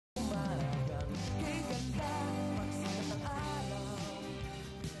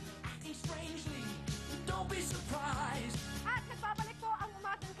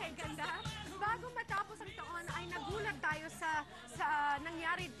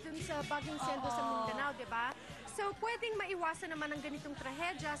nangyari dun sa Bagong Sendo sa Mindanao, di ba? So, pwedeng maiwasan naman ang ganitong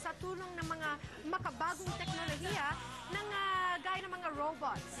trahedya sa tulong ng mga makabagong teknolohiya ng gaya ng mga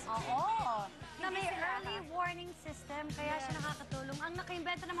robots. Oo. Na may early warning system, kaya siya nakakatulong. Ang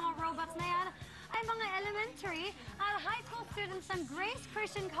nakaimbento ng mga robots na yan ay mga elementary at high school students ng Grace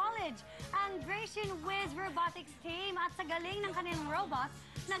Christian College. Ang Gratian Wiz Robotics Team at sa galing ng kanilang robots,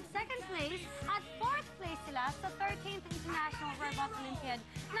 nag-second place at fourth place sila sa 13th International Olympiad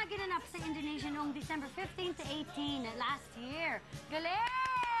na ginanap sa Indonesia noong December 15 to 18 last year. Galing!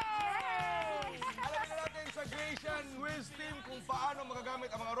 Alam na natin sa Gratian Wiz Team kung paano magagamit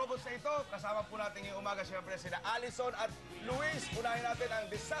ang mga robots na ito. Kasama po natin ngayong umaga siyempre sina Allison at Luis. Unahin natin ang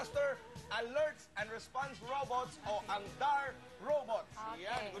Disaster Alerts and Response Robots o ang DAR Robots.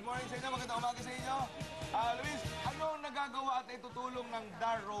 Yan. Good morning sa inyo. Magandang umaga sa inyo. Luis, ano nagagawa at itutulong ng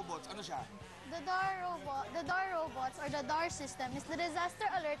DAR Robots? Ano siya? The DAR robots or the DAR system is the Disaster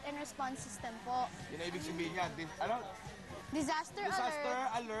Alert and Response System po. Yun ang ibig sabihin niya. Ano? Disaster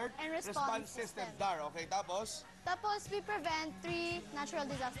Alert and Response System. DAR. Okay, tapos? Tapos, we prevent 3 natural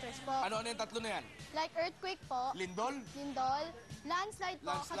disasters po. Ano yung tatlo na yan? Like earthquake po. Lindol? Lindol. Landslide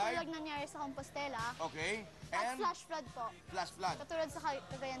po, Landslide? katulad nangyari sa Compostela. Okay. At And? flash flood po. Flash flood. Katulad sa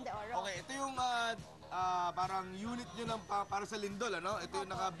Cagayan de Oro. Okay, ito yung parang unit nyo ng, para sa lindol, ano? Ito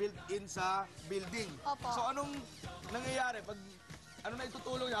yung naka-built-in sa building. Opo. So, anong nangyayari pag ano na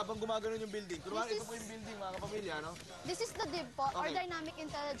itutulong niya habang gumagano yung building? Kunwari, ito po yung building, mga kapamilya, no? This is the DIB po, or Okay. Dynamic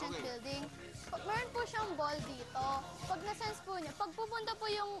Intelligent Okay. Building. Meron po siyang ball dito. Pag na-sense po niya, pag pupunta po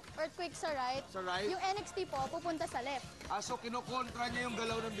yung earthquake sa right, yung NXT po, pupunta sa left. So kinokontra niya yung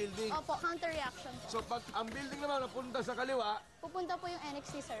galaw ng building. Opo, counter-reaction po. So pag ang building naman napunta sa kaliwa, Pupunta po yung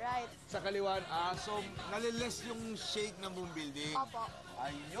NXT sa right. sa kaliwan, so naliles yung shake ng buong building. Opo.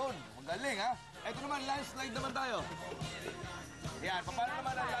 Ayun, magaling ha. Ito naman, landslide naman tayo. Yan, paano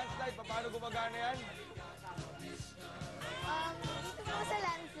naman ang landslide? Paano gumagana yan? Dito po sa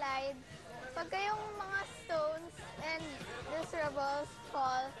landslide, pagka yung mga stones and these rubbles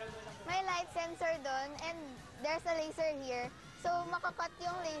fall, may light sensor doon and there's a laser here. So, makakat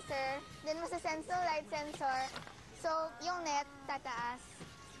yung laser, then masa-sense yung light sensor. So, yung net tataas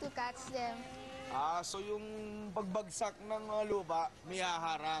to catch them. So yung pagbagsak ng mga lupa, may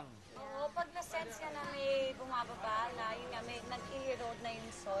haharang. Oo, pag na-sense niya na may bumababa na, yun nga, may nag-erode na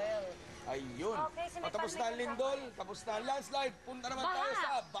yung soil. Ayun. Okay, so may tapos na ang lindol, tapos na ang landslide, punta naman Baha. tayo sa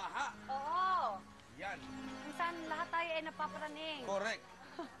baha. Oo. Yan. Minsan lahat tayo ay napaparaning. Correct.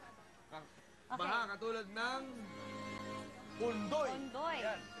 Baha katulad ng pundoy. Pundoy.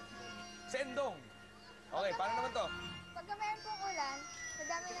 Yan. Sendong. Okay, paano naman to? Pagka meron pong ulan,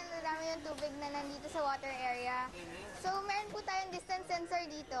 nadami yung tubig na nandito sa water area. So, meron po tayong distance sensor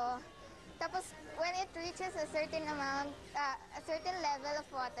dito. Tapos, when it reaches a certain amount, a certain level of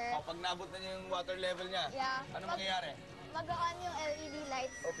water, Pag naabot na niya yung water level niya, ano mangyayari? mag-on yung LED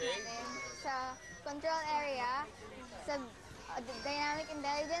lights Okay. natin sa control area, sa Dynamic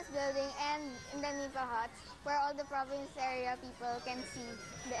Intelligence Building, and in the NIPA huts, where all the province area people can see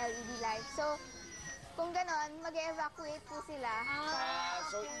the LED lights. So, kung ganon, mag-evacuate po sila.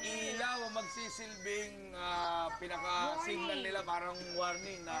 So ilaw ang magsisilbing pinaka-signal nila, parang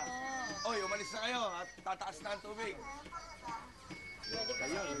warning na, oy, umalis na kayo at tataas na ang tubig.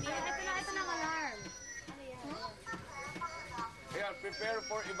 Ayun. Ito na ang alarm. Kaya prepare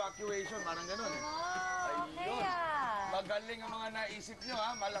for evacuation, parang ganun. Okay Ayun. ah. Magaling ang mga naisip nyo, ha?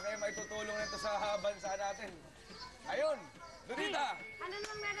 Malaki ang maitutulong nito sa bansa natin. Ayun, Lunita, Ano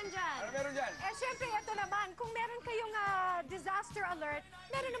naman meron dyan? ano meron dyan? Siyempre, ito naman, kung meron kayong disaster alert,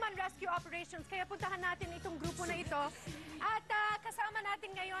 meron naman rescue operations. Kaya puntahan natin itong grupo na ito. At kasama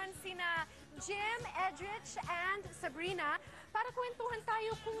natin ngayon sina Jim, Edrich, and Sabrina para kwentuhan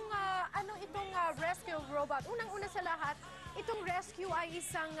tayo kung ano itong rescue robot. Unang-una sa lahat, itong rescue ay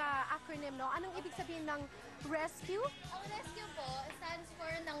isang acronym, no? Anong ibig sabihin ng rescue? Ang rescue po stands for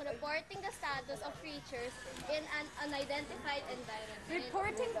ng reporting the status of creatures in an unidentified environment.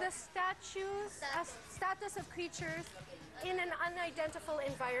 Reporting the status of creatures in an unidentified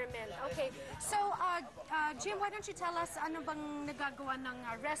environment. Okay. So, Jim, why don't you tell us ano bang nagagawa ng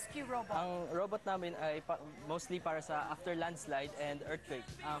rescue robot? Ang robot namin ay mostly para sa after landslide and earthquake.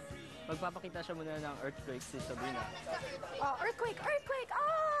 Magpapakita siya muna ng earthquake si Sabrina. Earthquake! Earthquake!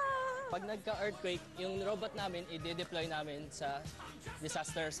 Ah! Pag nagka-earthquake, yung robot namin, i-deploy namin sa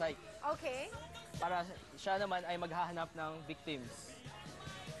disaster site. Okay. Para siya naman ay maghahanap ng victims.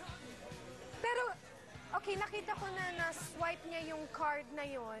 Pero, okay, nakita ko na na-swipe niya yung card na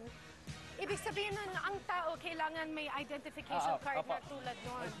yon. Ibig sabihin nun, ang tao kailangan may identification card na tulad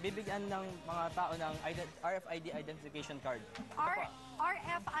nun. Bibigyan ng mga tao ng RFID identification card. RFID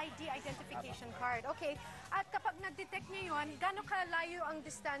identification card. Okay. At kapag na-detect niya yun, gano'ng kalayo ang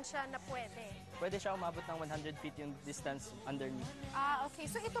distansya na pwede? Pwede siya umabot ng 100 feet yung distance underneath. Okay.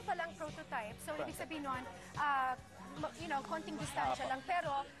 So ito palang prototype. So ibig sabihin nun, konting distansya lang.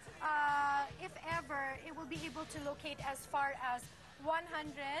 Pero if ever, it will be able to locate as far as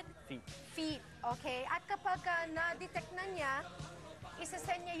 100 feet. Okay. At kapag na-detect na niya,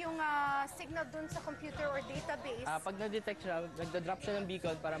 isa-send niya yung signal dun sa computer or database. Pag na-detect siya, nagda-drop siya ng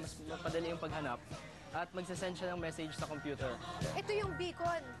beacon para mas mapadali yung paghanap. At magsasend siya ng message sa computer. Ito yung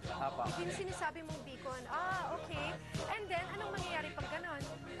beacon. Apa. Ito yung sinasabi mong beacon. Okay. And then, anong mangyayari pag ganon?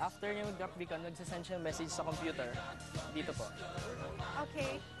 After niya mag-drop beacon, magsasend siya ng message sa computer. Dito po.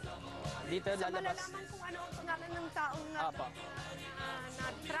 Okay. Dito So, lalabas. malalaman kung ano ang pangalan ng taong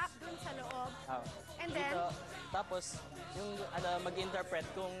na-trap dun sa loob. And then? Dito, tapos, yung mag-interpret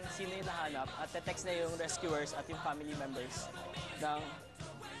kung sino yung nahanap at text na yung rescuers at yung family members ng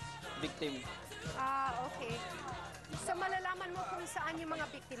victim. Okay. So, malalaman mo kung saan yung mga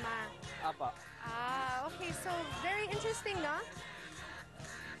biktima. Apa. Okay. So, very interesting, no?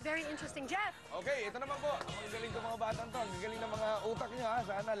 Very interesting. Jeff! Okay, ito naman po. Ang galing ng mga batang to. Ang galing ng mga utak niyo, ha?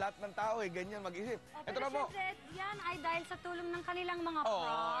 Sana lahat ng tao, ganyan mag-isip. Ito na po. Siyempre, yan ay dahil sa tulong ng kanilang mga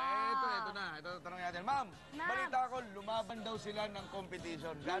props. Ito na. Ito tanong natin. Ma'am, balita ko, lumaban daw sila ng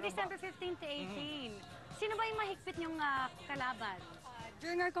competition. Noong December 15 to 18. Sino ba yung mahigpit niyong kalaban?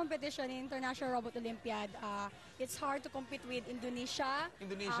 During our competition in International Robot Olympiad, it's hard to compete with Indonesia,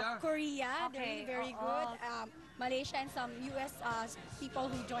 Korea, Okay, they're very good, Malaysia, and some US people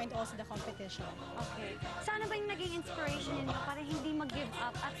who joined also the competition. Okay. Sana ba yung naging inspiration ninyo para hindi mag-give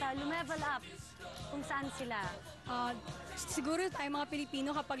up at lumevel up kung saan sila? Siguro tayo mga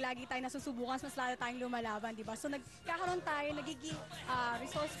Pilipino, kapag lagi tayo nasusubukan, mas lalo tayong lumalaban, di ba? So nagkakaroon tayo, nagiging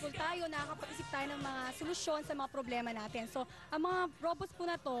resourceful tayo, nakakapag-isip tayo ng mga solusyon sa mga problema natin. So ang mga robots po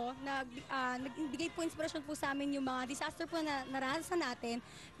na to, nagbigay po inspirasyon po sa amin yung mga disaster po na naranasan natin,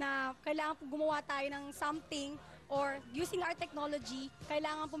 na kailangan po gumawa tayo ng something or using our technology,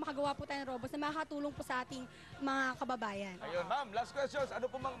 kailangan po makagawa po tayo ng robots na makakatulong po sa ating mga kababayan. Ayun, ma'am, last questions. Ano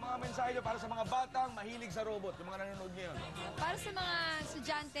po mga mensahe nyo para sa mga batang mahilig sa robot, yung mga nanonood ngayon? Para sa mga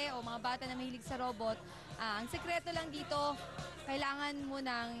estudyante o mga bata na mahilig sa robot, ang sekreto lang dito, kailangan mo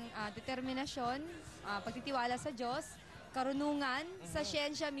ng determinasyon, pagtitiwala sa Diyos, karunungan sa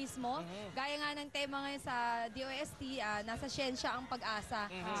siyensya mismo. Gaya nga ng tema ngayon sa DOST, nasa siyensya ang pag-asa.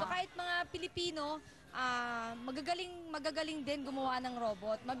 So kahit mga Pilipino, magagaling din gumawa ng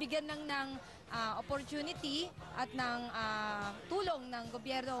robot. Mabigyan lang ng opportunity at ng tulong ng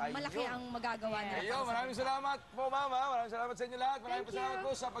gobyerno, malaki ang magagawa nila. Ayun, maraming salamat po, mama. Maraming salamat sa inyo lahat. Maraming salamat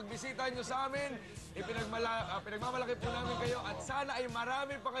po sa pagbisita nyo sa amin. Pinagmamalaki po namin kayo at sana ay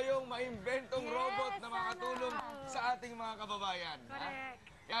marami pa kayong maimbentong robot na makatulong sa ating mga kababayan. Correct.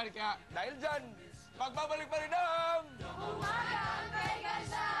 Yan, kaya dahil dyan, magbabalik pa rin ang...